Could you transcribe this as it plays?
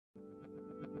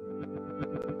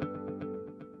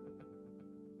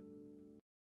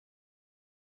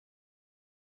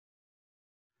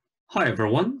Hi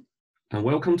everyone, and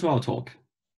welcome to our talk.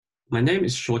 My name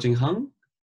is Shuojin,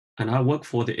 and I work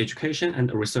for the Education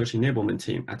and Research Enablement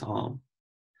team at Arm.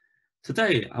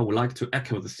 Today, I would like to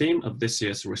echo the theme of this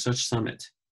year's Research Summit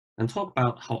and talk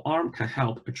about how Arm can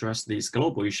help address these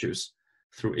global issues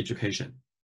through education.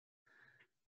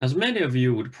 As many of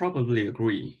you would probably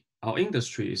agree, our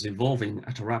industry is evolving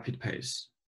at a rapid pace.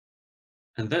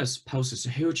 And this poses a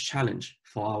huge challenge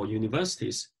for our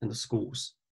universities and the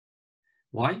schools.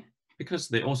 Why? Because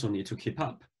they also need to keep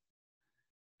up.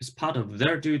 It's part of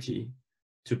their duty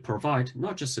to provide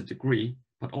not just a degree,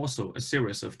 but also a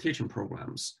series of teaching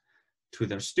programs to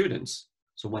their students.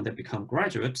 So when they become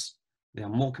graduates, they are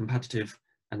more competitive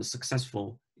and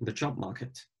successful in the job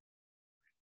market.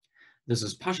 This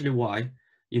is partially why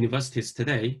universities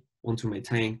today want to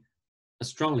maintain a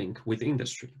strong link with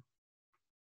industry.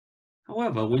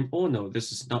 However, we all know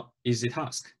this is not an easy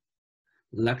task.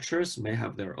 Lecturers may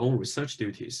have their own research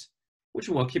duties, which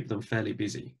will keep them fairly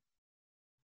busy.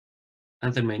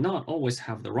 And they may not always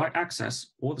have the right access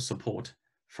or the support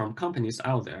from companies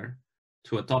out there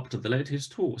to adopt the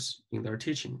latest tools in their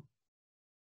teaching.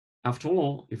 After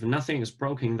all, if nothing is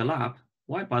broken in the lab,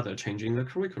 why bother changing the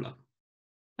curriculum?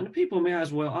 And people may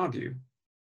as well argue,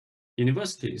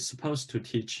 university is supposed to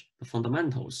teach the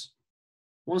fundamentals.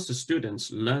 Once the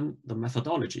students learn the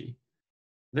methodology,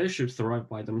 they should thrive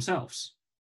by themselves.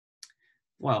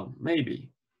 Well,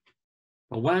 maybe.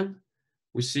 But when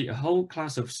we see a whole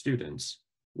class of students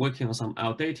working on some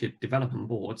outdated development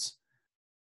boards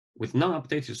with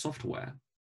non-updated software,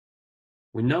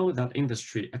 we know that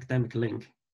industry academic link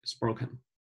is broken.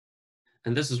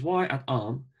 And this is why at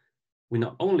Arm, we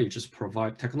not only just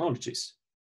provide technologies,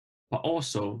 but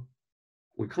also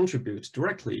we contribute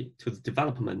directly to the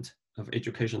development of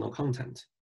educational content,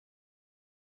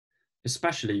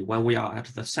 especially when we are at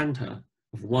the center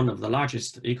of one of the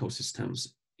largest ecosystems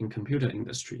in computer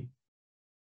industry.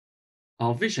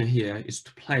 Our vision here is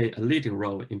to play a leading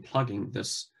role in plugging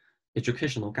this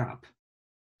educational gap,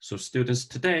 so students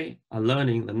today are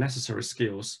learning the necessary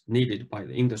skills needed by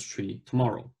the industry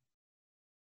tomorrow.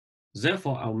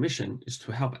 Therefore, our mission is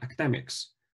to help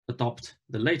academics adopt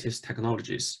the latest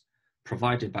technologies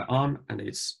provided by Arm and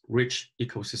its rich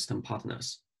ecosystem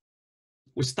partners.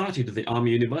 We started the Arm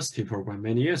University program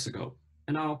many years ago,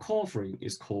 and our core offering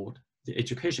is called the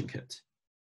Education Kit.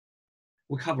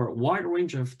 We cover a wide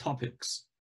range of topics,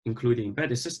 including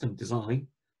embedded system design,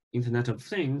 Internet of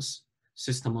Things,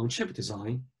 system-on-chip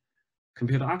design,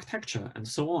 computer architecture, and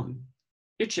so on.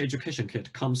 Each education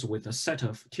kit comes with a set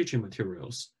of teaching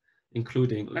materials,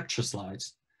 including lecture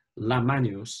slides, lab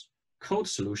manuals, code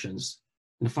solutions,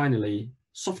 and finally,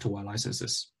 software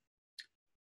licenses.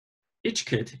 Each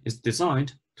kit is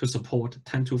designed to support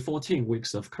 10 to 14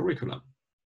 weeks of curriculum.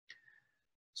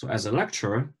 So as a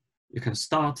lecturer, you can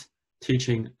start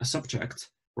teaching a subject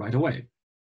right away.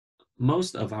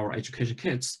 Most of our education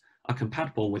kits are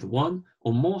compatible with one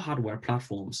or more hardware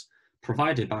platforms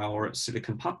provided by our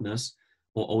silicon partners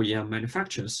or OEM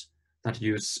manufacturers that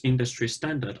use industry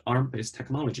standard ARM-based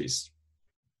technologies.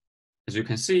 As you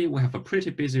can see, we have a pretty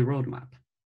busy roadmap.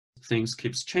 Things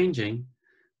keep changing.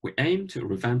 We aim to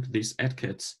revamp these ed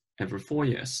kits every 4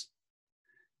 years.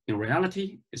 In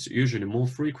reality, it's usually more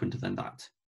frequent than that.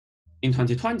 In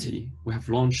 2020, we have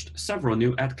launched several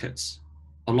new ed kits,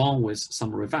 along with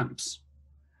some revamps.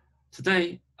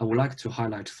 Today, I would like to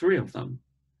highlight 3 of them: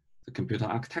 the computer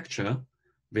architecture,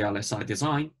 VLSI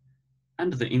design,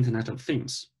 and the Internet of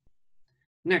Things.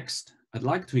 Next, I'd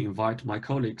like to invite my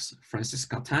colleagues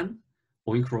Francisca Tan,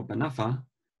 Oinkro Benafa,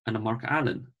 and Mark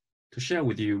Allen to share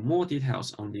with you more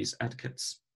details on these ed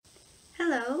kits.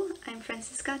 Hello, I'm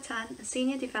Francisca Tan, a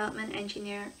Senior Development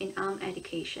Engineer in Arm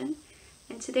Education,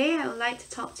 and today I would like to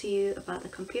talk to you about the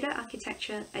Computer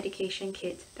Architecture Education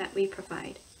Kit that we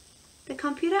provide. The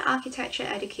Computer Architecture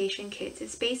Education Kit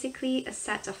is basically a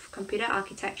set of computer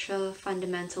architecture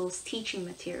fundamentals teaching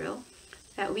material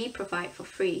that we provide for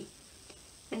free.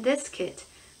 In this kit,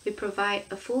 we provide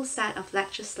a full set of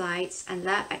lecture slides and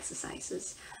lab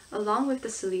exercises, along with the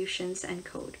solutions and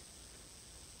code.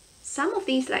 Some of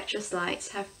these lecture slides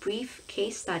have brief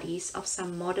case studies of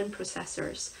some modern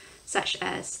processors, such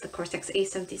as the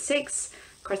Cortex-A76,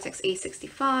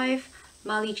 Cortex-A65,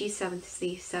 Mali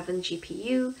G77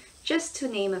 GPU, just to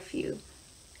name a few.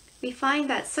 We find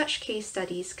that such case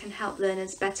studies can help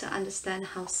learners better understand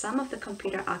how some of the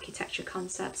computer architecture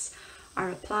concepts are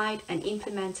applied and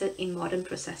implemented in modern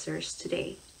processors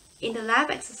today. In the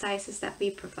lab exercises that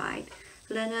we provide,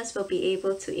 learners will be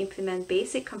able to implement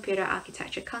basic computer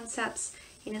architecture concepts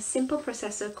in a simple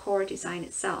processor core design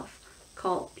itself,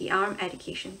 called the ARM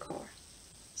Education Core.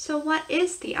 So what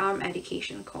is the ARM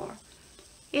Education Core?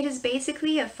 It is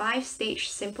basically a 5-stage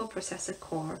simple processor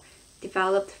core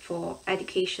developed for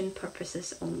education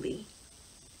purposes only.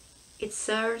 It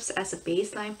serves as a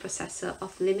baseline processor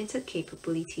of limited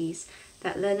capabilities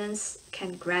that learners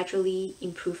can gradually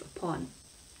improve upon.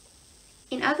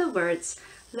 In other words,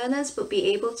 learners would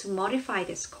be able to modify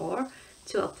this core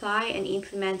to apply and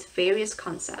implement various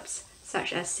concepts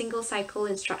such as single-cycle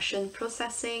instruction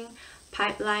processing,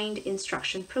 pipelined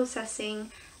instruction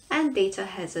processing, and data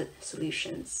hazard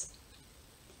solutions.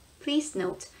 Please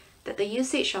note that the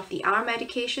usage of the ARM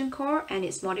Education Core and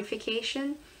its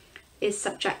modification is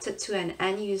subjected to an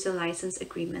end-user license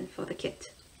agreement for the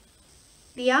kit.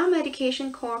 The ARM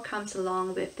Education Core comes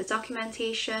along with the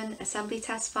documentation, assembly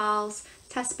test files,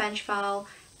 test bench file,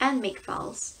 and make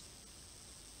files.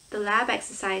 The lab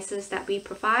exercises that we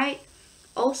provide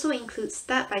also include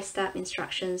step-by-step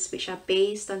instructions which are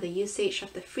based on the usage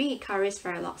of the free Icarus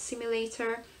Verilog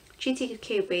simulator,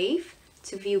 GTK Wave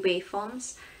to view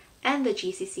waveforms, and the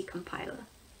GCC compiler.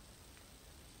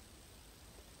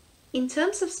 In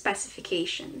terms of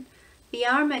specification, the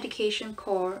ARM Education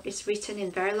Core is written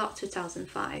in Verilog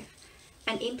 2005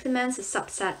 and implements a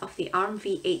subset of the ARM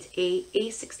v8a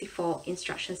A64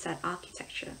 instruction set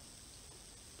architecture.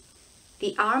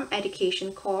 The ARM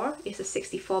Education Core is a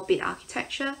 64-bit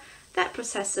architecture that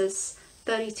processes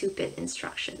 32-bit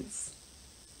instructions.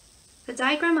 The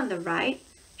diagram on the right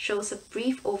shows a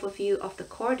brief overview of the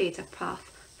core data path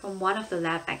from one of the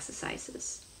lab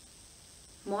exercises.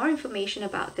 More information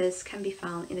about this can be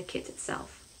found in the kit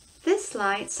itself. This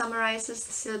slide summarizes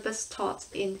the syllabus taught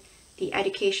in the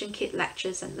Education Kit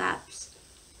lectures and labs.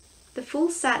 The full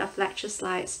set of lecture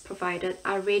slides provided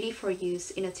are ready for use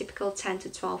in a typical 10 to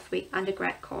 12-week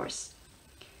undergrad course.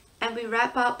 And we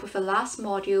wrap up with a last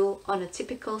module on a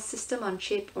typical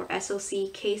system-on-chip or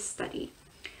SoC case study,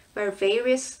 where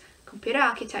various computer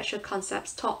architecture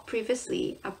concepts taught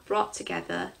previously are brought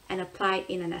together and applied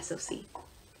in an SoC.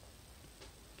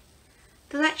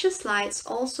 The lecture slides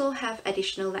also have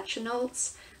additional lecture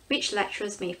notes, which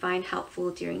lecturers may find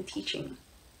helpful during teaching.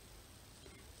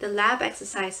 The lab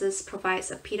exercises provides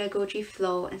a pedagogy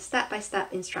flow and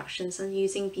step-by-step instructions on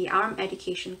using the ARM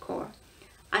Education Core,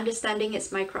 understanding its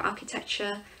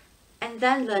microarchitecture, and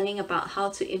then learning about how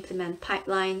to implement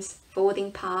pipelines,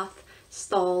 forwarding path,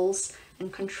 stalls,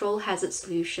 and control hazard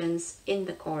solutions in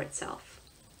the core itself.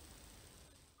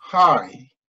 Hi,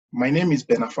 my name is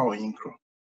Benafa Oyinkro.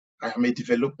 I am a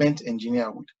development engineer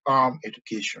with ARM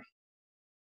Education.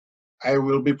 I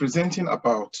will be presenting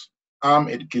about ARM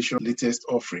Education latest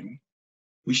offering,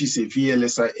 which is a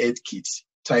VLSI Ed Kit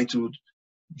titled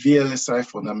VLSI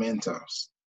Fundamentals,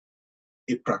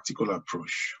 a Practical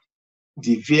Approach.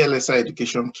 The VLSI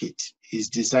Education Kit is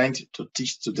designed to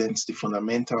teach students the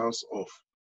fundamentals of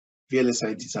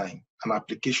VLSI design and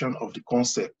application of the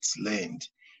concepts learned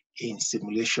in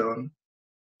simulation,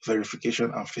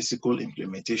 verification, and physical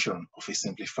implementation of a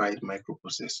simplified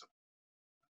microprocessor.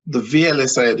 The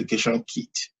VLSI Education Kit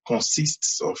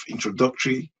consists of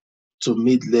introductory to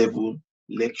mid-level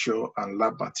lecture and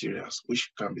lab materials,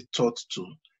 which can be taught to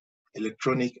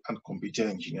electronic and computer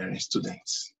engineering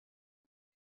students.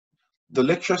 The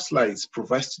lecture slides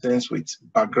provide students with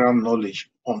background knowledge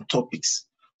on topics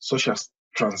such as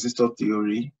transistor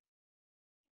theory,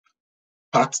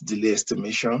 path delay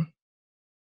estimation,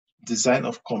 design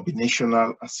of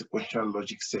combinational and sequential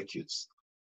logic circuits,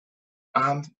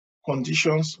 and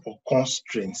conditions or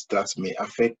constraints that may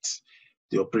affect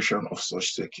the operation of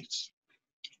such circuits.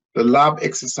 The lab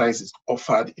exercises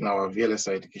offered in our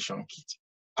VLSI Education Kit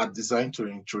are designed to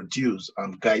introduce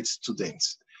and guide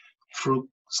students through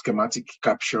schematic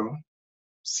capture,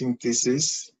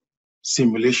 synthesis,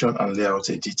 simulation, and layout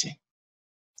editing.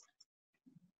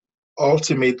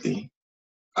 Ultimately,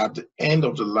 at the end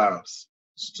of the labs,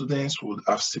 students would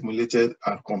have simulated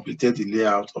and completed the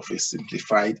layout of a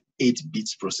simplified 8-bit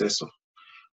processor,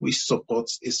 which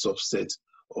supports a subset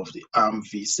of the ARM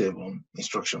v7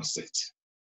 instruction set.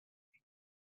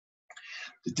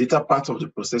 The data part of the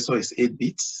processor is 8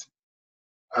 bits,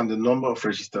 and the number of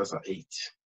registers are 8.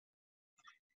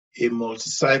 A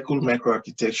multi-cycle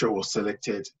microarchitecture was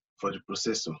selected for the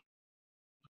processor.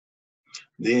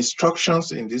 The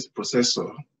instructions in this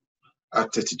processor are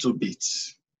 32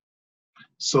 bits.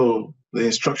 So the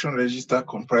instruction register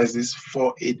comprises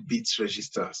 4 8-bit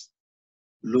registers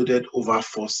loaded over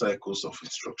 4 cycles of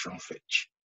instruction fetch.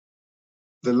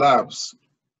 The labs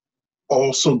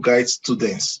also guide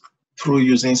students through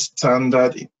using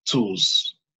standard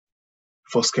tools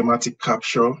for schematic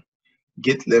capture,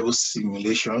 gate level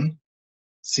simulation,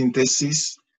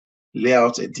 synthesis,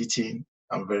 layout editing,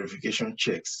 and verification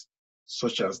checks,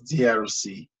 such as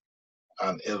DRC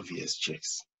and LVS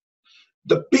checks.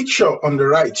 The picture on the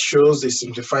right shows a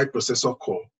simplified processor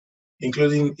core,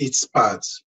 including its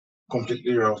parts,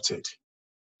 completely routed.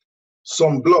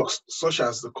 Some blocks, such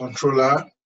as the controller,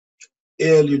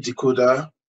 ALU decoder,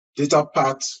 data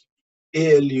path,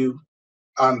 ALU,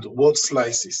 and word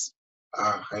slices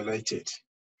are highlighted.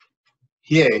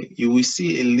 Here, you will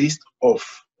see a list of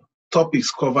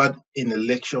topics covered in the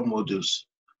lecture modules,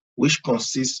 which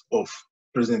consists of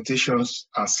presentations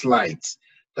and slides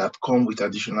that come with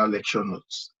additional lecture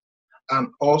notes, and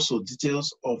also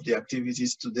details of the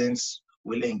activities students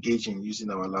will engage in using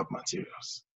our lab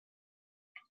materials.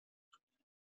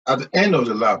 At the end of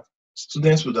the lab,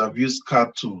 students would have used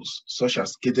CAD tools such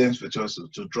as Cadence Virtuoso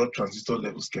to draw transistor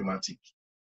level schematic,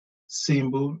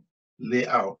 symbol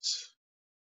layout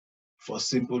for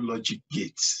simple logic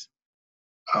gates,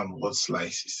 and word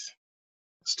slices.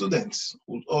 Students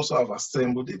would also have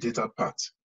assembled a data path,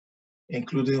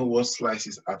 including word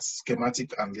slices at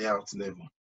schematic and layout level.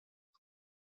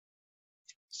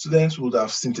 Students would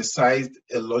have synthesized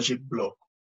a logic block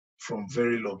from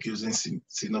Verilog using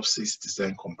Synopsys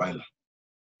Design Compiler.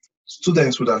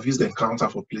 Students would have used Encounter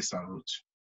for place and route.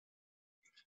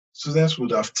 Students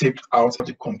would have taped out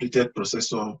the completed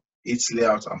processor, its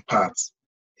layout and parts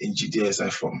in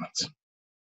GDSI format.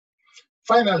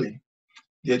 Finally,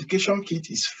 the education kit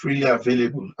is freely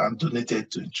available and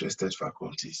donated to interested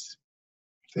faculties.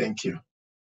 Thank you.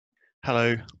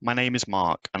 Hello, my name is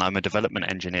Mark and I'm a development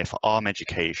engineer for ARM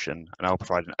Education, and I'll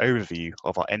provide an overview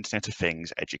of our Internet of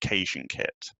Things education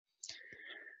kit.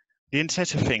 The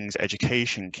Internet of Things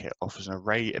education kit offers an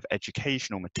array of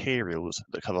educational materials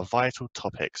that cover vital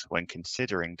topics when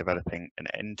considering developing an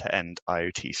end-to-end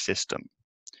IoT system.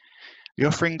 The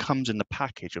offering comes in the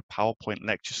package of PowerPoint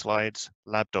lecture slides,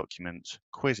 lab documents,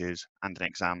 quizzes, and an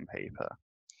exam paper.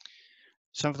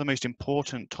 Some of the most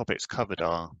important topics covered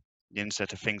are the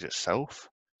Internet of Things itself.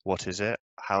 What is it?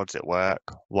 How does it work?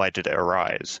 Why did it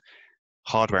arise?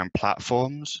 Hardware and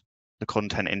platforms. The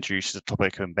content introduces the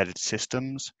topic of embedded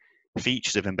systems,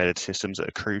 features of embedded systems that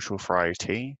are crucial for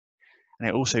IoT, and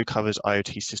it also covers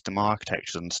IoT system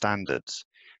architectures and standards.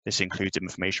 This includes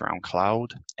information around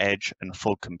cloud, edge, and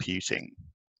fog computing.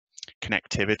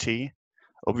 Connectivity.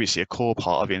 Obviously, a core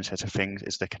part of the Internet of Things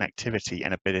is the connectivity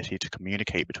and ability to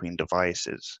communicate between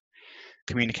devices.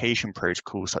 Communication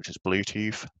protocols such as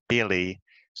Bluetooth, BLE,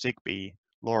 Zigbee,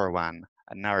 LoRaWAN,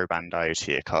 and narrowband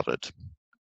IoT are covered.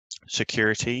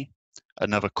 Security.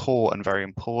 Another core and very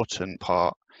important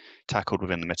part tackled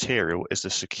within the material is the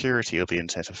security of the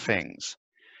Internet of Things.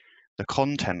 The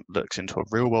content looks into a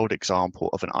real-world example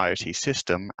of an IoT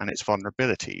system and its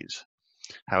vulnerabilities,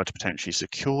 how to potentially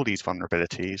secure these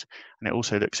vulnerabilities, and it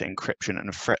also looks at encryption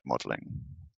and threat modeling.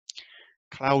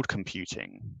 Cloud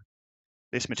computing.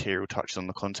 This material touches on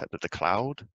the concept of the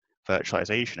cloud,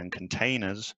 virtualization and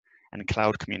containers, and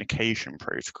cloud communication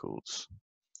protocols.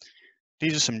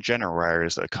 These are some general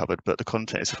areas that are covered, but the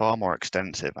content is far more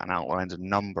extensive and outlines a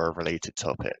number of related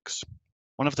topics.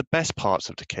 One of the best parts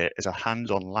of the kit is a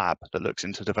hands-on lab that looks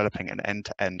into developing an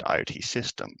end-to-end IoT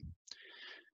system,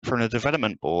 from a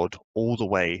development board all the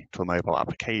way to a mobile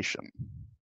application.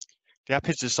 The app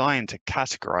is designed to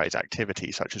categorize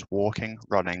activities such as walking,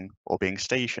 running, or being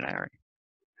stationary.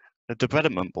 The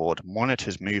development board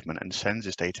monitors movement and sends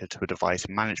this data to a device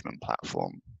management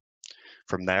platform.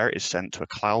 From there, it is sent to a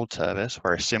cloud service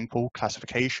where a simple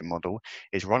classification model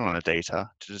is run on the data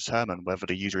to determine whether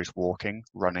the user is walking,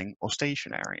 running, or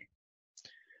stationary.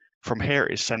 From here,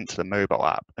 it is sent to the mobile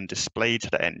app and displayed to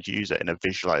the end user in a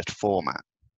visualized format.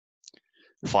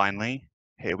 Finally,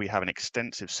 here we have an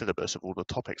extensive syllabus of all the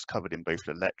topics covered in both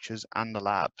the lectures and the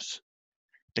labs.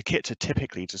 The kits are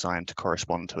typically designed to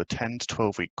correspond to a 10 to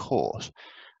 12-week course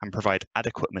and provide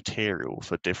adequate material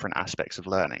for different aspects of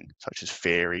learning, such as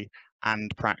theory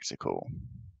and practical.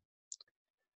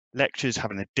 Lectures have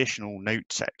an additional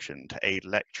note section to aid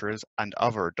lecturers and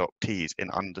other adoptees in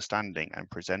understanding and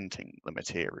presenting the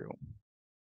material.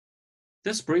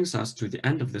 This brings us to the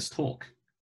end of this talk.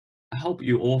 I hope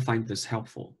you all find this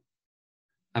helpful.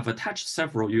 I've attached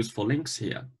several useful links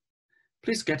here.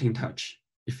 Please get in touch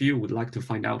if you would like to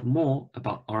find out more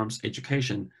about ARM's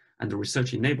education and the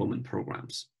research enablement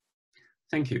programs.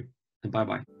 Thank you, and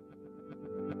bye-bye.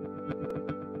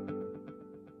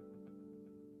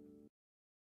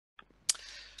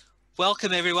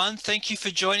 Welcome everyone. Thank you for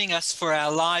joining us for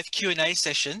our live Q&A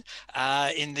session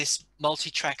in this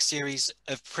multi-track series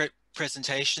of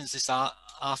presentations this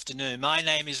afternoon. My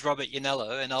name is Robert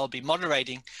Yanello and I'll be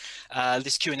moderating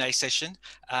this Q&A session.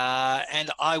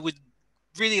 And I would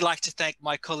really like to thank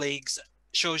my colleagues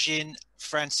Shuojin,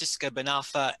 Francisca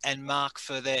Benafa, and Mark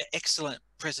for their excellent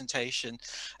presentation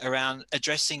around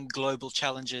addressing global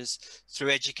challenges through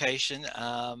education.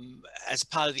 As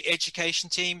part of the education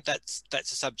team, that's a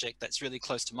subject that's really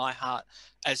close to my heart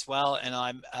as well, and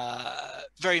I'm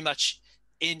very much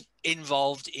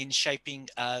involved in shaping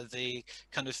the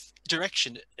kind of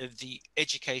direction of the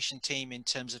education team in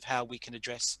terms of how we can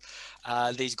address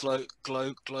these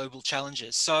global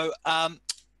challenges. So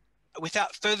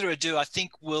without further ado, I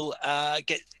think we'll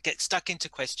get stuck into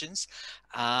questions.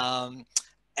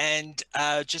 And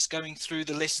just going through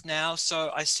the list now.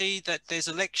 So I see that there's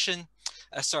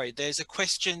there's a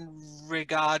question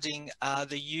regarding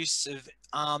the use of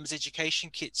ARM's education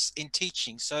kits in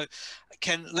teaching. So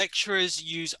can lecturers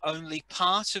use only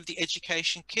part of the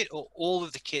education kit or all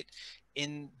of the kit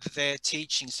in their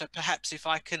teaching? So perhaps if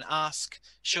I can ask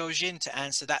Shuojin to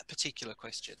answer that particular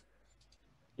question.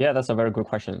 Yeah, that's a very good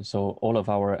question. So all of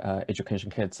our education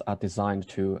kits are designed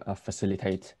to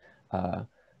facilitate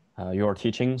your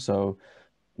teaching. So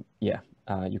yeah,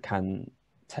 you can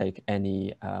take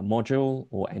any module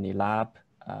or any lab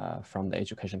from the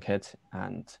education kit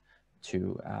and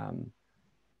to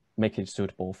make it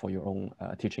suitable for your own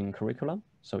teaching curriculum.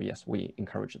 So yes, we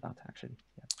encourage that actually.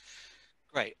 Yeah.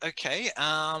 Great. Okay.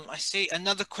 I see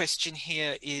another question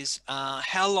here is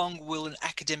how long will an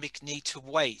academic need to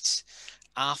wait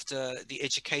after the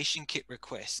education kit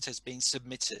request has been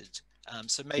submitted?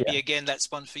 So maybe again,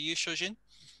 that's one for you, Shuojin.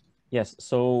 Yes.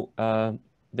 So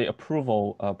the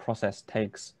approval process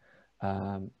takes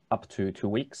up to 2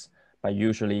 weeks, but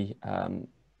usually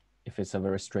if it's a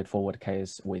very straightforward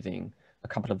case, within a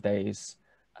couple of days,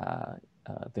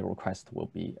 the request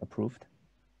will be approved.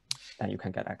 And you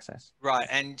can get access. Right,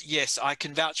 and yes, I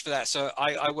can vouch for that. So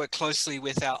I work closely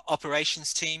with our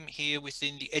operations team here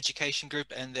within the education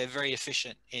group, and they're very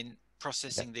efficient in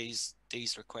processing these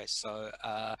requests. So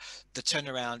the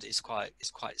turnaround is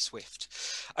quite swift.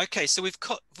 Okay, so we've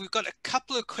got a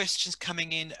couple of questions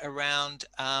coming in around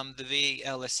the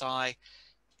VLSI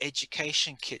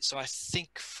education kit. So I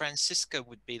think Francisca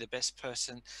would be the best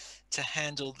person to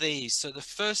handle these. So the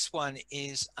first one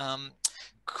is,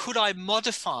 could I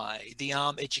modify the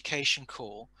ARM education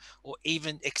core or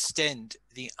even extend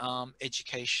the ARM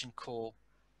education core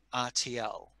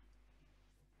RTL?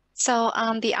 So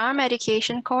the ARM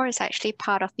education core is actually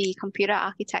part of the computer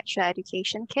architecture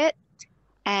education kit.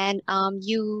 And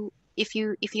if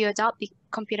you adopt the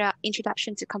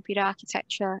introduction to computer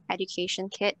architecture education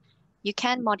kit, you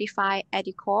can modify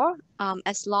EduCore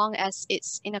as long as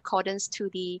it's in accordance to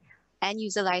the end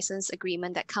user license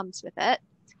agreement that comes with it.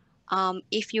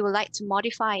 If you would like to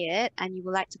modify it and you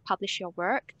would like to publish your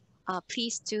work,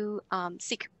 please do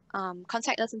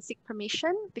contact us and seek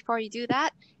permission before you do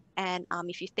that. And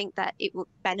if you think that it would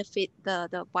benefit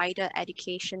the wider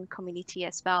education community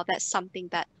as well, that's something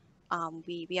that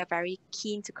we are very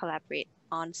keen to collaborate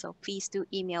on. So please do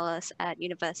email us at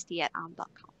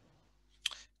university@arm.com.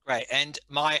 Great, and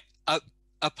my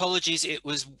apologies, it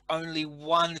was only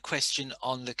one question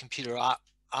on the computer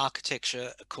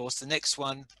architecture course. The next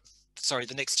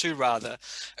two rather,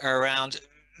 are around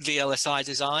VLSI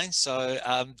design. So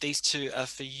these two are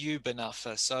for you,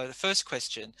 Benafa. So the first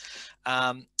question,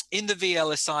 in the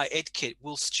VLSI Ed Kit,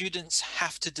 will students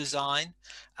have to design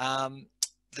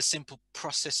the simple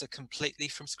processor completely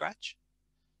from scratch?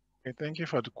 Okay, thank you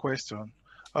for the question.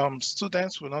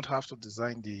 Students will not have to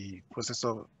design the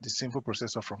simple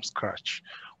processor from scratch.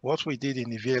 What we did in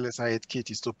the VLSI Ed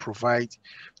Kit is to provide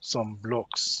some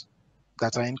blocks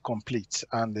that are incomplete,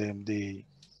 and the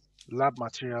lab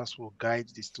materials will guide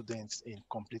the students in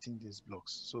completing these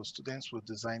blocks. So students will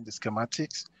design the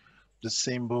schematics, the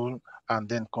symbol, and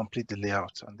then complete the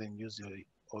layout, and then use the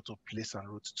auto place and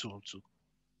route tool to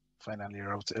finally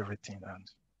route everything and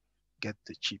get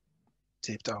the chip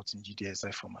taped out in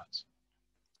GDSI format.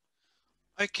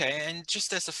 Okay, and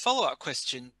just as a follow-up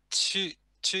question to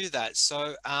that,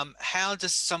 so how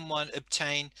does someone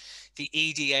obtain the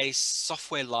EDA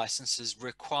software licenses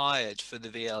required for the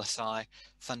VLSI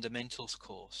fundamentals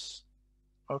course?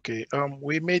 Okay,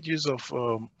 we made use of,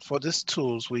 for these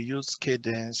tools, we use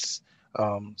Cadence,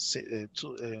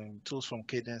 tools from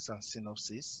Cadence and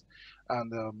Synopsys.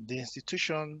 And the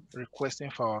institution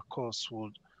requesting for our course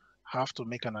would have to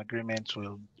make an agreement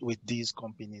with these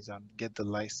companies and get the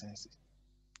license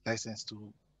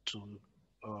to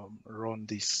run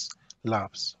these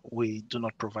labs. We do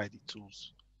not provide the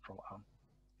tools from ARM.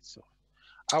 So,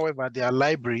 however, there are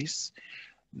libraries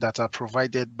that are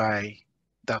provided by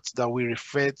that we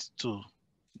referred to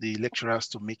the lecturers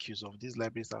to make use of. These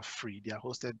libraries are free. They are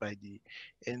hosted by the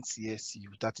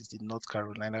NCSU, that is the North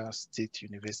Carolina State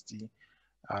University,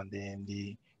 and then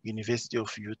the University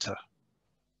of Utah.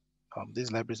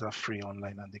 These libraries are free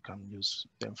online and they can use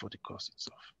them for the course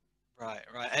itself. Right,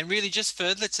 right, and really just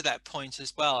further to that point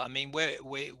as well. I mean,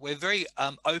 we're very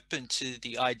open to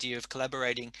the idea of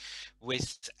collaborating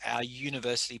with our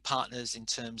university partners in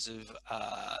terms of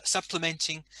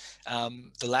supplementing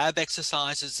the lab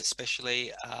exercises,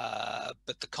 especially,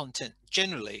 but the content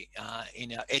generally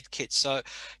in our ed kit. So,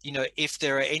 you know, if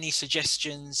there are any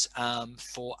suggestions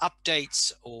for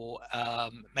updates or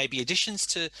maybe additions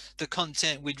to the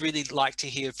content, we'd really like to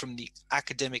hear from the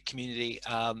academic community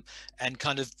and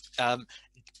kind of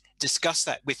discuss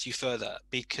that with you further,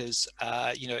 because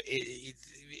you know,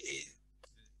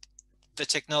 the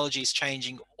technology is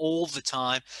changing all the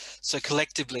time. So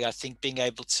collectively, I think being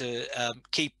able to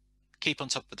keep on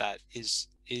top of that is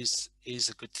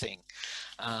a good thing.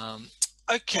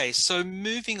 Okay, so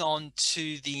moving on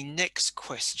to the next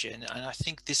question, and I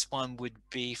think this one would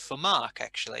be for Mark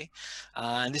actually,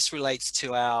 and this relates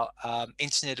to our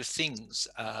Internet of Things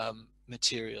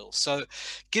material. So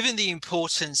given the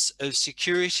importance of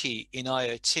security in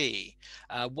IoT,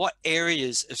 what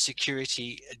areas of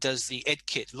security does the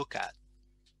EdKit look at?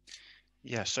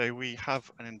 Yeah, so we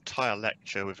have an entire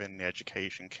lecture within the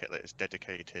education kit that is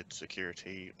dedicated to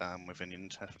security within the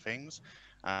Internet of Things.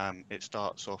 It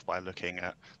starts off by looking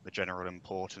at the general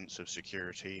importance of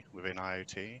security within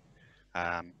IoT.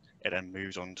 It then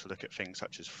moves on to look at things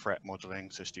such as threat modeling,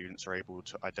 so students are able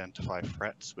to identify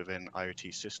threats within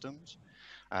IoT systems.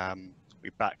 We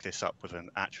back this up with an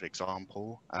actual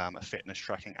example, a fitness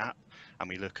tracking app, and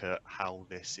we look at how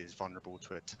this is vulnerable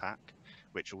to attack,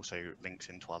 which also links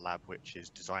into our lab, which is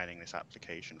designing this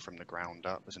application from the ground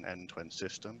up as an end-to-end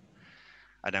system.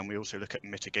 And then we also look at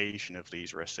mitigation of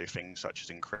these risks, so things such as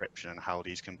encryption and how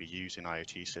these can be used in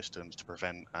IoT systems to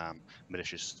prevent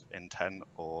malicious intent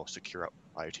or secure up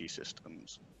IoT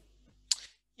systems.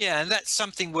 Yeah, and that's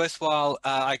something worthwhile,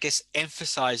 I guess,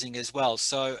 emphasizing as well.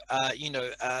 So, you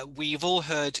know, we've all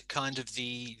heard kind of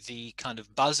the kind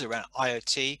of buzz around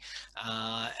IoT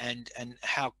and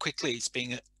how quickly it's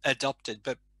being adopted,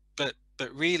 but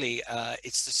really,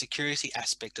 it's the security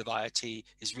aspect of IoT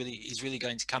is really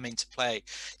going to come into play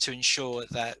to ensure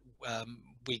that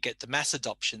we get the mass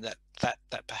adoption that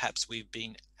perhaps we've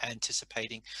been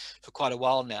anticipating for quite a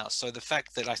while now. So the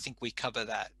fact that I think we cover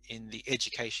that in the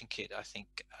education kit, I think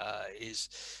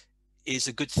is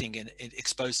a good thing, and it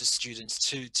exposes students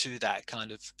to that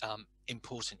kind of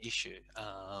important issue.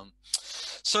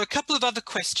 So a couple of other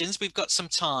questions. We've got some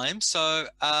time, so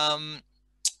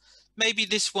maybe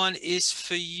this one is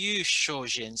for you,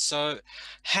 Shuojin. So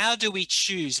how do we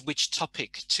choose which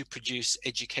topic to produce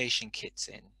education kits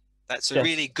in? That's a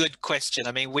really good question.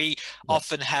 I mean, we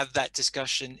often have that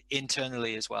discussion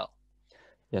internally as well.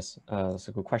 Yes, it's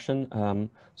a good question.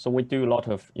 So we do a lot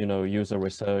of, user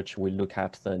research. We look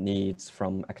at the needs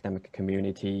from academic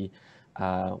community.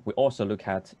 We also look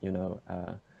at,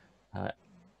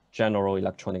 general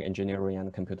electronic engineering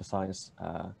and computer science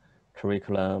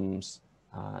curriculums,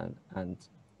 and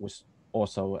we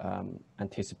also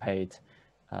anticipate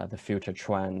the future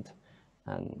trend.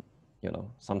 And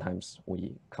sometimes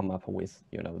we come up with,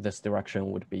 this direction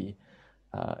would be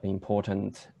an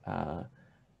important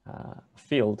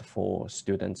field for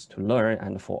students to learn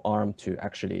and for ARM to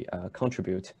actually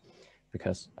contribute,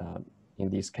 because in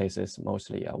these cases,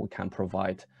 mostly we can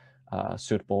provide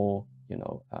suitable,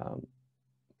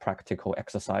 practical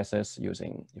exercises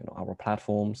using, our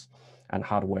platforms and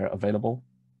hardware available.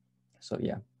 So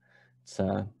yeah, it's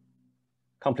a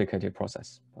complicated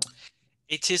process.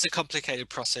 It is a complicated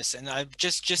process, and I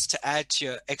just to add to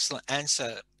your excellent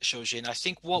answer, Shuojin, I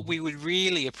think what we would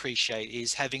really appreciate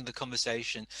is having the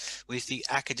conversation with the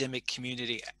academic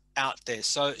community out there.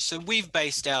 So we've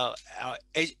based our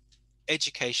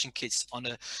education kits on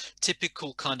a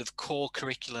typical kind of core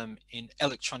curriculum in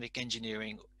electronic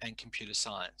engineering and computer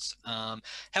science.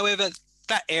 However,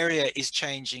 that area is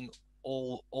changing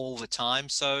all the time.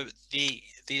 So the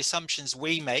assumptions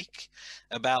we make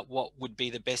about what would be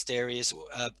the best areas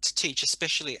to teach,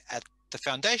 especially at the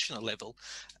foundational level,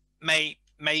 may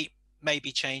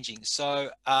be changing.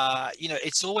 So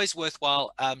it's always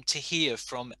worthwhile to hear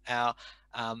from our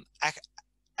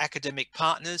academic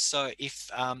partners. So if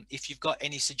you've got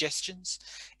any suggestions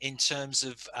in terms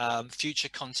of future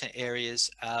content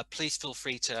areas, please feel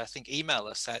free to, I think, email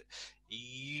us at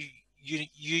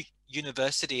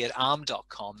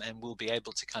university@arm.com, and we'll be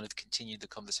able to kind of continue the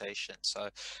conversation. So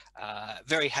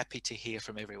very happy to hear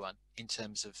from everyone in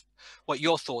terms of what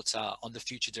your thoughts are on the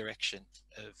future direction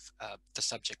of the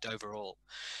subject overall.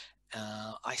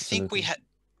 I think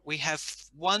we have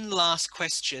one last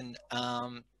question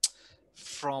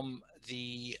from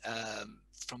the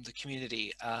the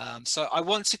community. So I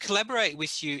want to collaborate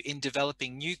with you in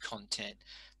developing new content.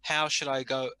 How should I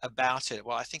go about it?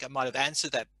 Well, I think I might have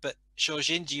answered that, but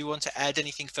Shuojin, do you want to add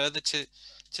anything further to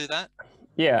that?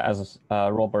 Yeah, as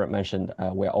Robert mentioned,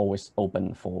 we're always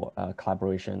open for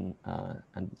collaboration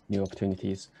and new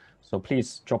opportunities. So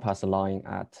please drop us a line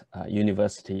at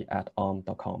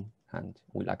university@arm.com, and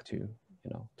we'd like to,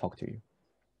 talk to you.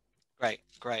 Great,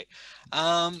 great.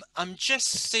 I'm just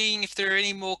seeing if there are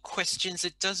any more questions.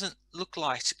 It doesn't look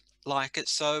like it.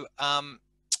 So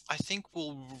I think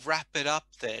we'll wrap it up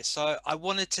there. So I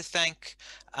wanted to thank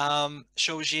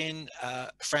Shuojin,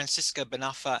 Francisca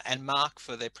Benafa, and Mark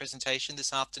for their presentation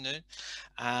this afternoon.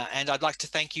 And I'd like to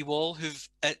thank you all who've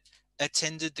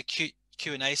attended the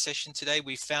Q&A session today.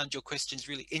 We found your questions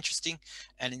really interesting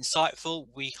and insightful.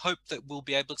 We hope that we'll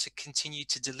be able to continue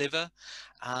to deliver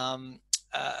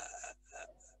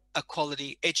a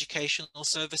quality educational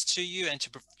service to you and to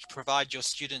provide your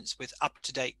students with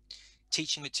up-to-date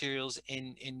teaching materials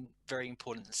in very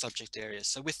important subject areas.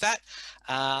 So with that,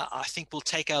 I think we'll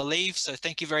take our leave. So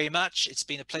thank you very much. It's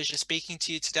been a pleasure speaking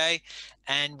to you today,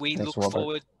 and we Thanks, look Robert.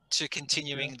 forward to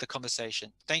continuing the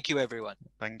conversation. Thank you, everyone.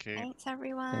 Thank you. Thanks,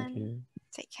 everyone. Thank you.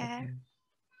 Take care.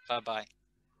 Bye-bye.